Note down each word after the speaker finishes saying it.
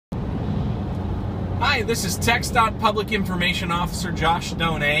Hi, this is TxDOT Public Information Officer Josh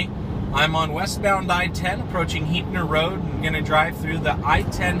Donay. I'm on westbound I-10 approaching Huebner Road. I'm going to drive through the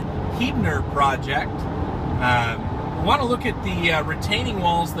I-10 Huebner project. We want to look at the retaining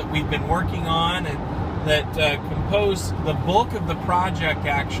walls that we've been working on and that compose the bulk of the project,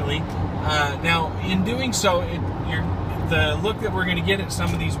 actually. Now, in doing so, the look that we're going to get at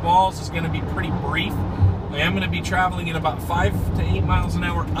some of these walls is going to be pretty brief. I am going to be traveling at about 5 to 8 miles an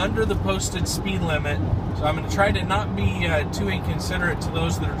hour under the posted speed limit, so I'm going to try to not be too inconsiderate to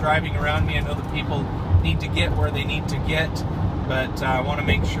those that are driving around me. I know that people need to get where they need to get, but I want to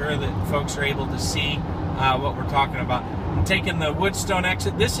make sure that folks are able to see what we're talking about. I'm taking the Woodstone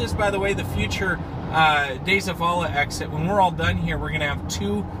exit. This is, by the way, the future De Zavala exit. When we're all done here, we're going to have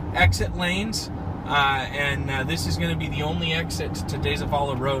 2 exit lanes, and this is going to be the only exit to De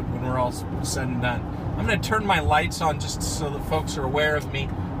Zavala Road when we're all said and done. I'm going to turn my lights on just so that folks are aware of me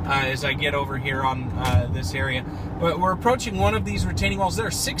as I get over here on this area. But we're approaching one of these retaining walls. There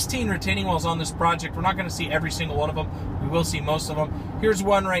are 16 retaining walls on this project. We're not going to see every single one of them. We will see most of them. Here's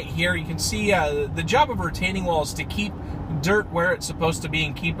one right here. You can see the job of a retaining wall is to keep dirt where it's supposed to be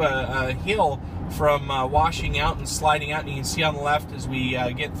and keep a hill from washing out and sliding out. And you can see on the left as we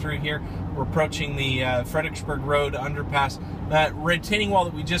get through here, we're approaching the Fredericksburg Road underpass. That retaining wall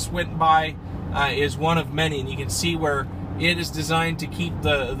that we just went by is one of many, and you can see where it is designed to keep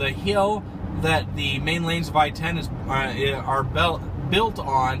the hill that the main lanes of I-10 are built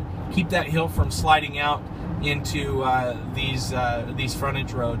on, keep that hill from sliding out into these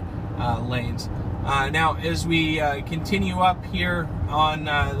frontage road lanes. Now, as we continue up here on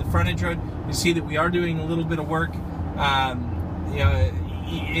the frontage road, you see that we are doing a little bit of work.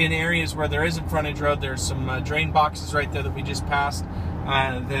 In areas where there isn't frontage road, there's some drain boxes right there that we just passed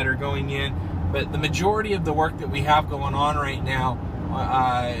that are going in. But the majority of the work that we have going on right now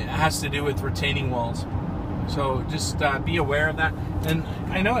has to do with retaining walls. So just be aware of that. And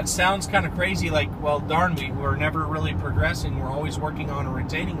I know it sounds kind of crazy, like, well, darn, we're never really progressing. We're always working on a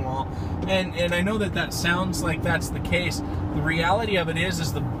retaining wall. And I know that sounds like that's the case. The reality of it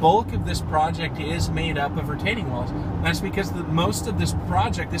is the bulk of this project is made up of retaining walls. And that's because most of this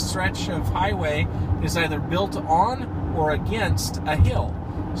project, this stretch of highway, is either built on or against a hill.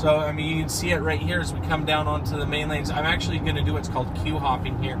 So, I mean, you can see it right here as we come down onto the main lanes. I'm actually going to do what's called queue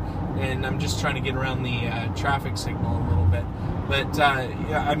hopping here, and I'm just trying to get around the traffic signal a little bit. But,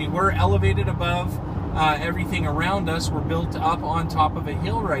 yeah, I mean, we're elevated above everything around us. We're built up on top of a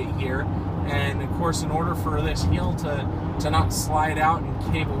hill right here, and, of course, in order for this hill to not slide out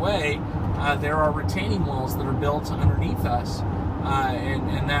and cave away, there are retaining walls that are built underneath us,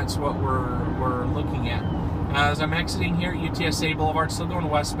 and that's what we're looking at. As I'm exiting here at UTSA Boulevard, still going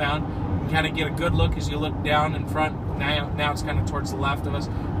westbound, you can kind of get a good look as you look down in front. Now it's kind of towards the left of us,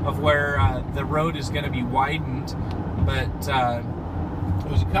 of where the road is going to be widened. But as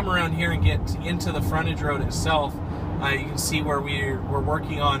you come around here and get into the frontage road itself, you can see where we're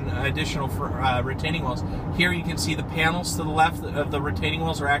working on additional retaining walls. Here you can see the panels to the left of the retaining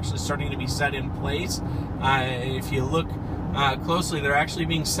walls are actually starting to be set in place. If you look closely, they're actually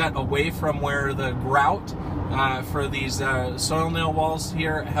being set away from where the grout for these soil nail walls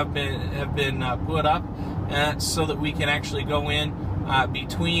here have been put up, and that's so that we can actually go in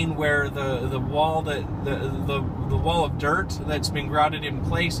between where the wall the wall of dirt that's been grouted in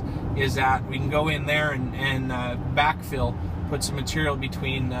place is at. We can go in there and backfill, put some material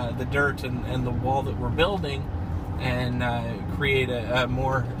between the dirt and the wall that we're building, and create a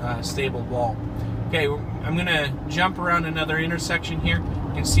more stable wall. Okay, I'm going to jump around another intersection here.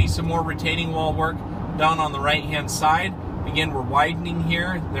 You can see some more retaining wall work down on the right-hand side. Again, we're widening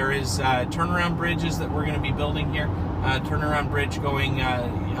here. There is turnaround bridges that we're going to be building here. Turnaround bridge going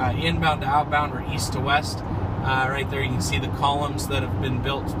inbound to outbound or east to west. Right there you can see the columns that have been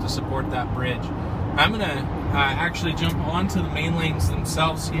built to support that bridge. I'm going to actually jump onto the main lanes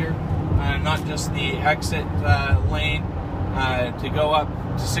themselves here, not just the exit lane, to go up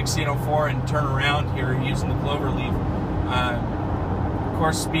to 1604 and turn around here using the cloverleaf. Of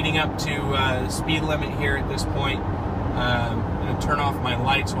course, speeding up to the speed limit here at this point. I'm going to turn off my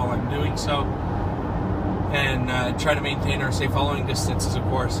lights while I'm doing so, and try to maintain our safe following distances, of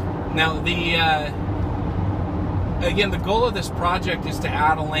course. Now, again, the goal of this project is to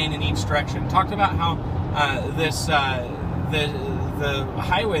add a lane in each direction. Talked about how the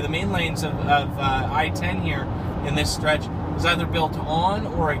highway, the main lanes of I-10 here in this stretch, is either built on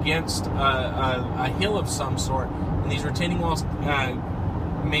or against a hill of some sort, and these retaining walls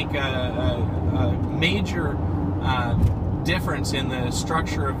make a major difference in the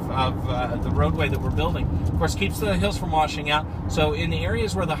structure of the roadway that we're building. Of course, keeps the hills from washing out. So in the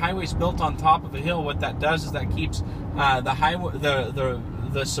areas where the highway's built on top of a hill, what that does is that keeps the highway,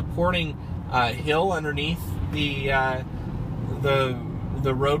 the supporting hill underneath the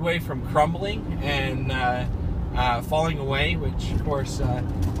roadway from crumbling and falling away, which of course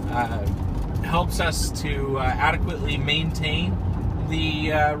helps us to adequately maintain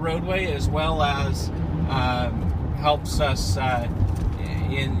the roadway, as well as helps us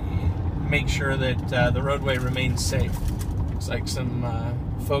make sure that the roadway remains safe. Looks like some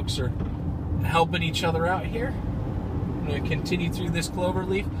folks are helping each other out here. I'm going to continue through this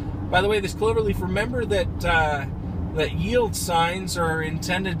cloverleaf. By the way, this cloverleaf, remember that that yield signs are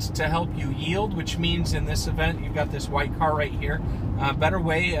intended to help you yield, which means in this event you've got this white car right here. Better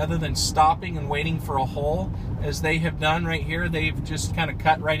way, other than stopping and waiting for a hole, as they have done right here, they've just kind of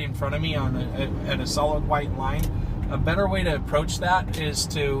cut right in front of me on at a solid white line. A better way to approach that is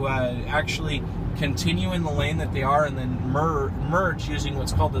to actually continue in the lane that they are and then merge using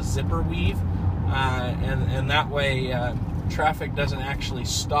what's called a zipper weave, and that way traffic doesn't actually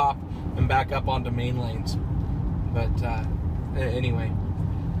stop and back up onto main lanes. But anyway,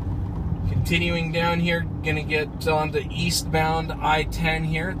 continuing down here, gonna get onto eastbound I-10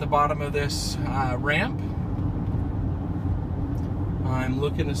 here at the bottom of this ramp. I'm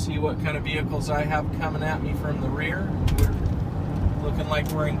looking to see what kind of vehicles I have coming at me from the rear. We're looking like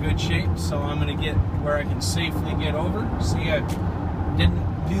we're in good shape, so I'm gonna get where I can safely get over. See, I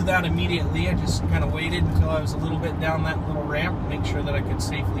didn't do that immediately. I just kind of waited until I was a little bit down that little ramp to make sure that I could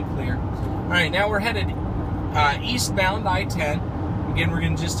safely clear. All right, now we're headed eastbound I-10. Again, we're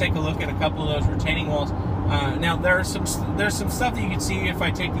going to just take a look at a couple of those retaining walls. Now there's some stuff that you can see if I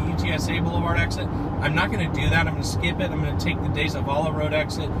take the UTSA Boulevard exit. I'm not going to do that. I'm going to skip it. I'm going to take the De Zavala Road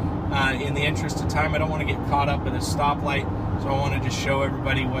exit in the interest of time. I don't want to get caught up at a stoplight, so I want to just show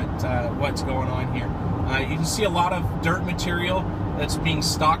everybody what's going on here. You can see a lot of dirt material that's being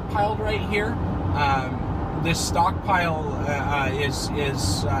stockpiled right here. This stockpile is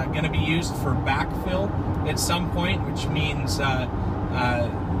going to be used for backfill at some point, which means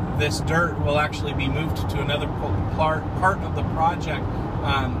this dirt will actually be moved to another part of the project,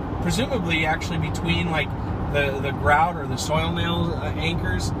 presumably actually between like the grout or the soil nail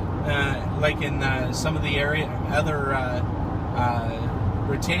anchors, like in some of the other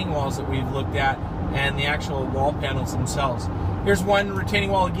retaining walls that we've looked at, and the actual wall panels themselves. Here's one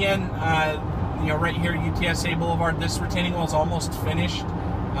retaining wall again. You know, right here, UTSA Boulevard. This retaining wall is almost finished.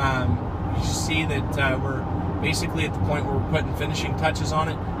 You see that we're basically at the point where we're putting finishing touches on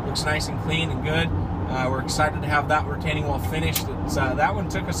it. Looks nice and clean and good. We're excited to have that retaining wall finished. That one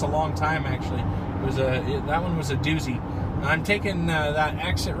took us a long time, actually. That one was a doozy. I'm taking that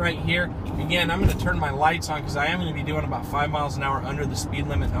exit right here. Again, I'm going to turn my lights on because I am going to be doing about 5 miles an hour under the speed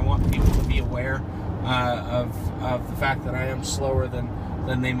limit, and I want people to be aware of the fact that I am slower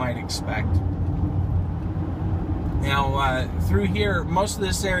than they might expect. Now, through here, most of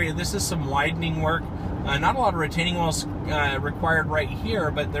this area, this is some widening work. Not a lot of retaining walls required right here,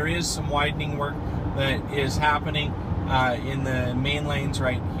 but there is some widening work that is happening in the main lanes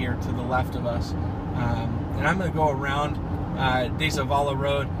right here to the left of us. And I'm going to go around De Zavala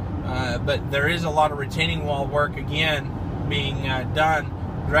Road, but there is a lot of retaining wall work, again, being done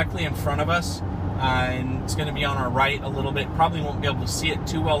directly in front of us. And it's going to be on our right a little bit. Probably won't be able to see it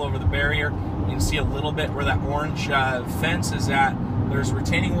too well over the barrier. You can see a little bit where that orange fence is at. There's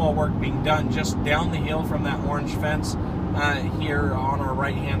retaining wall work being done just down the hill from that orange fence here on our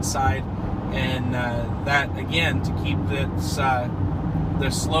right-hand side. And that, again, to keep this,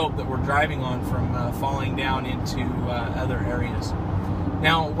 the slope that we're driving on from falling down into other areas.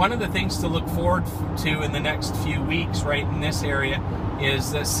 Now, one of the things to look forward to in the next few weeks right in this area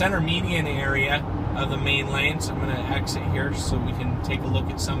is the center median area of the main lanes. I'm going to exit here so we can take a look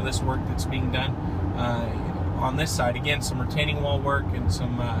at some of this work that's being done on this side. Again, some retaining wall work and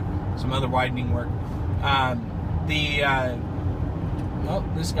some other widening work. Oh,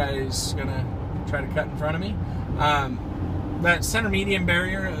 this guy is going to try to cut in front of me. That center median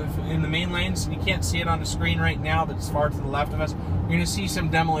barrier in the main lanes, you can't see it on the screen right now, but it's far to the left of us. You're going to see some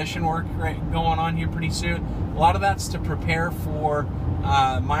demolition work going on here pretty soon. A lot of that's to prepare for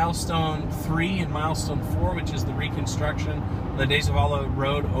milestone 3 and milestone 4, which is the reconstruction of the De Zavala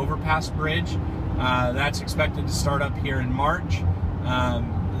Road overpass bridge. That's expected to start up here in March.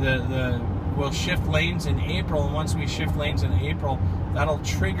 We'll shift lanes in April, and once we shift lanes in April, that'll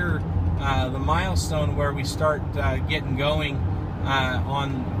trigger the milestone where we start getting going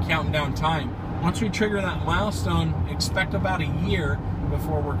on counting down time. once we trigger that milestone, expect about a year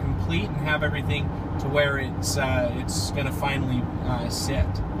before we're complete and have everything to where it's going to finally sit.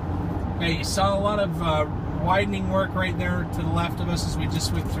 Okay, you saw a lot of widening work right there to the left of us as we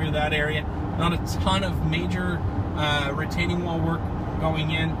just went through that area. Not a ton of major retaining wall work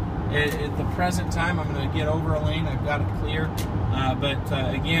going in. At the present time, I'm going to get over a lane. I've got it clear. But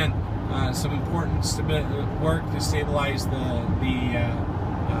again, some important work to stabilize the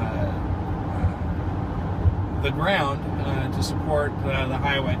ground to support the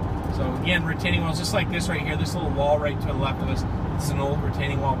highway. So again, retaining walls just like this right here, this little wall right to the left of us, this is an old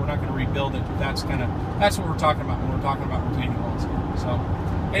retaining wall. We're not going to rebuild it, but that's what we're talking about when we're talking about retaining walls. So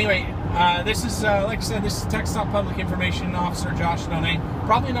anyway, this is like I said, this is Texas Public Information Officer Josh Donane.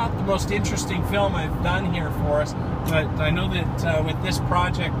 Probably not the most interesting film I've done here for us, but I know that with this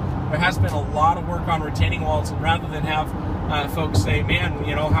project there has been a lot of work on retaining walls, and rather than have folks say, man,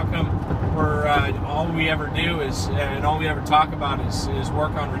 you know, how come we're all we ever do is and all we ever talk about is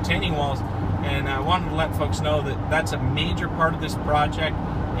work on retaining walls. And I wanted to let folks know that that's a major part of this project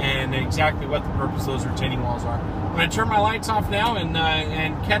and exactly what the purpose of those retaining walls are. I'm going to turn my lights off now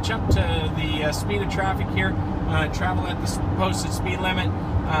and catch up to the speed of traffic here. Travel at the posted speed limit.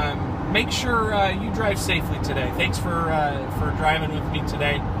 Make sure you drive safely today. Thanks for driving with me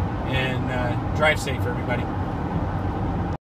today, and drive safe, everybody.